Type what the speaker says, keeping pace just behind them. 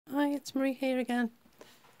Hi, it's Marie here again.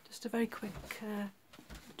 Just a very quick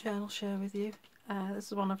journal share with you. This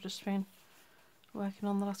is one I've just been working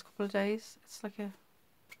on the last couple of days. It's supposed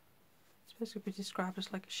to be described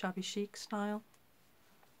as like a shabby chic style.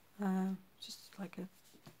 Just like a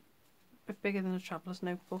bit bigger than a traveller's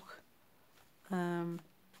notebook.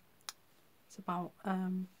 It's about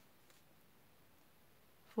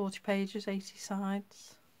 40 pages, 80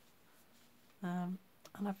 sides. And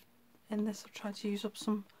I've tried to use up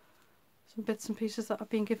some bits and pieces that I've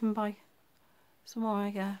been given by some of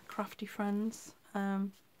my crafty friends.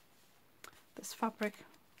 This fabric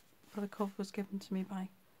for the cover was given to me by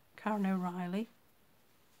Karen O'Reilly.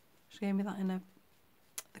 She gave me that in the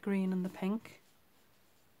green and the pink.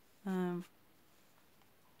 And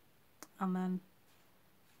then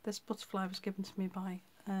this butterfly was given to me by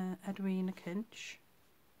Edwina Kinch.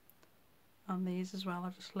 And these as well,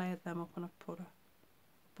 I've just layered them up and I've put a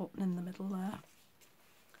button in the middle there.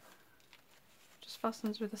 Just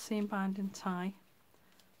fastens with a seam binding tie.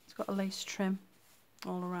 It's got a lace trim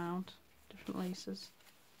all around, different laces.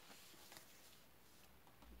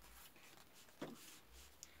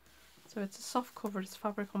 So it's a soft cover, it's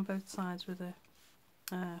fabric on both sides with a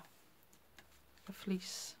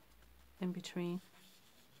fleece in between.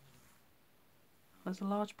 There's a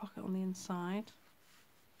large pocket on the inside,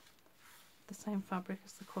 the same fabric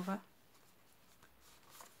as the cover.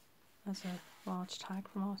 There's a large tag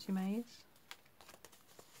from Handmade.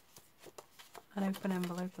 An open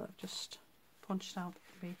envelope that I've just punched out that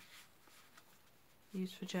can be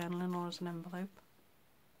used for journaling or as an envelope.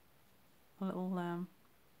 A little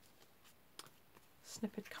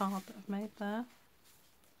snippet card that I've made there.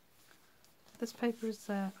 This paper is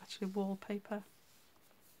actually wallpaper.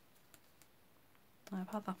 I've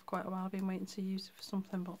had that for quite a while. I've been waiting to use it for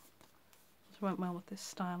something, but it went well with this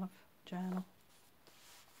style of journal.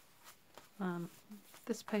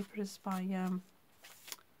 This paper is by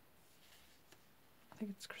I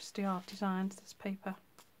think it's Christy Art Designs, this paper.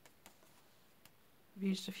 I've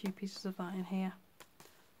used a few pieces of that in here.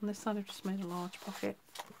 On this side I've just made a large pocket.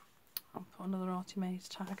 I'll put another Handmade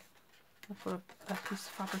tag. I've put a piece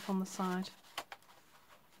of fabric on the side.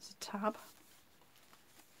 There's a tab.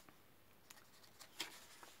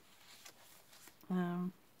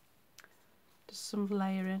 Just some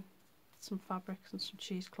layering, some fabrics and some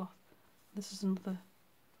cheesecloth. This is another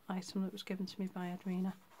item that was given to me by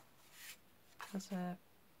Edwina. There's I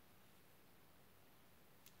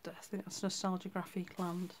think that's Nostalgia Graphic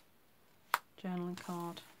Land journaling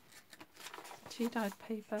card. Tea-dyed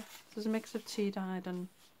paper. There's a mix of tea-dyed and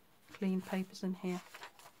clean papers in here.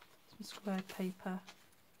 Some squared paper,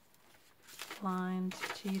 lined,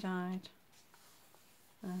 tea-dyed,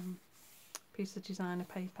 piece of designer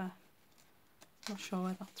paper. Not sure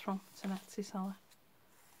where that's from, it's an Etsy seller.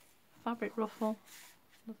 Fabric ruffle,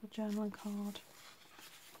 another journaling card.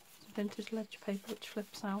 Some vintage ledger paper which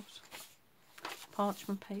flips out.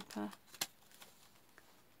 Parchment paper,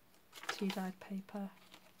 tea-dyed paper,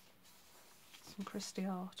 some Christy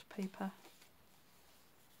Art paper,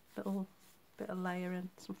 little bit of layering,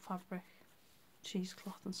 some fabric,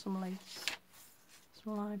 cheesecloth and some lace,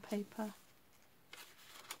 some lined paper,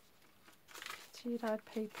 tea-dyed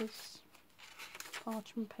papers,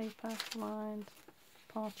 parchment paper, lined,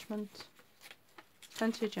 parchment,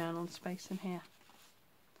 plenty of journal space in here.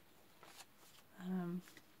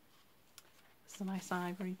 It's a nice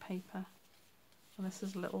ivory paper, and this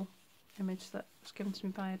is a little image that was given to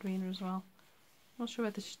me by Edwina as well. I'm not sure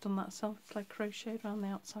whether she's done that herself. It's like crocheted around the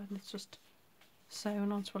outside and it's just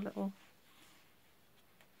sewn onto a little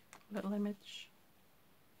image.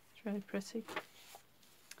 It's really pretty.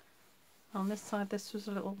 On this side, this was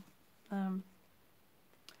a little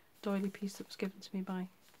doily piece that was given to me by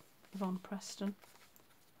Yvonne Preston.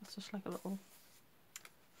 It's just like a little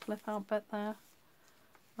flip out bit there.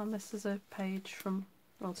 And this is a page from,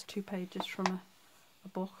 well, it's 2 pages from a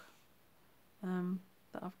book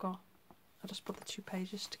that I've got. I just put the 2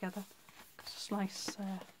 pages together. It's just nice,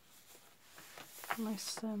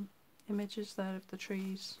 images there of the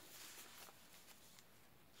trees.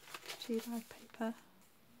 Tea-dyed paper.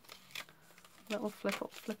 Little flip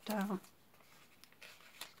up, flip down.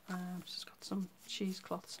 It's just got some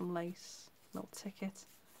cheesecloth, some lace, little ticket,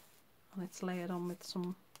 and it's layered on with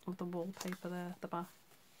some of the wallpaper there at the back.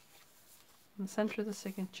 In the centre of the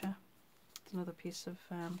signature, there's another piece of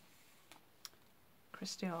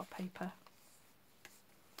Christy Art paper.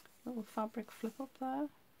 Little fabric flip up there.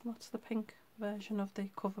 That's the pink version of the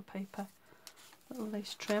cover paper. Little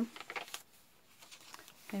lace trim.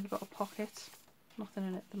 Maybe got a pocket. Nothing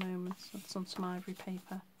in it at the moment. So it's on some ivory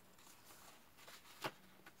paper.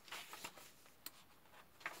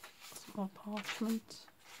 Some more parchment.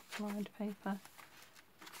 lined paper,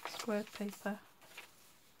 squared paper,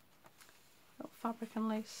 little fabric and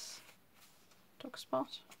lace duck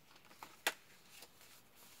spot,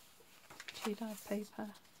 tea-dyed paper,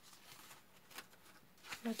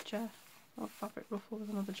 ledger, or fabric ruffle with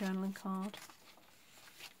another journaling card.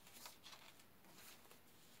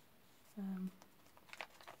 There's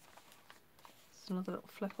another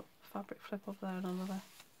little fabric flip up there, and another,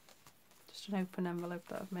 just an open envelope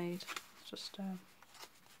that I've made. Just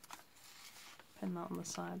pin that on the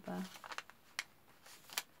side there.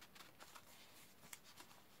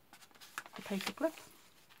 The paper clip,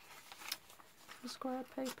 the squared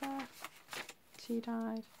paper,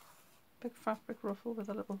 tea-dyed, big fabric ruffle with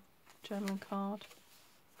a little journaling card,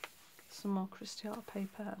 some more Christy art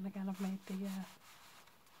paper, and again I've made the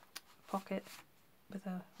pocket with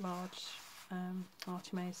a large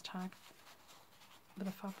Artie Mays tag with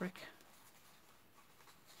a fabric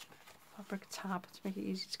tab to make it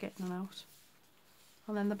easy to get in and out.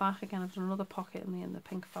 And then the back again, I've done another pocket in the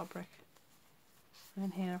pink fabric. And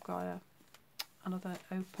then here I've got another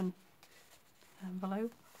open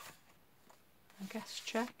envelope, a guest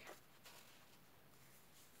check,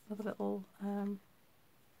 another little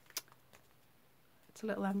it's a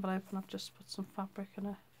little envelope, and I've just put some fabric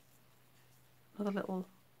and another little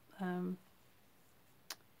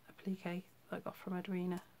applique that I got from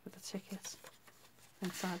Edwina with the ticket.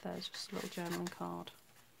 Inside there is just a little journaling card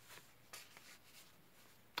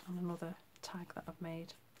and another tag that I've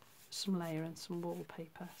made, some layering, some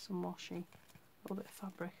wallpaper, some washi, a little bit of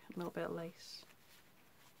fabric, a little bit of lace.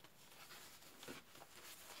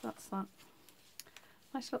 That's that.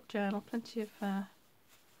 Nice little journal, plenty of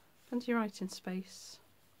writing space.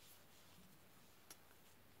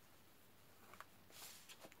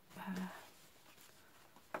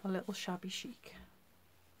 A little shabby chic.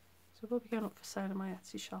 So we'll be going up for sale in my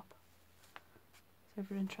Etsy shop. So if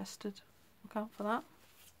you're interested, look out for that.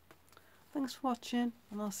 Thanks for watching,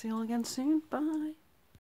 and I'll see you all again soon. Bye.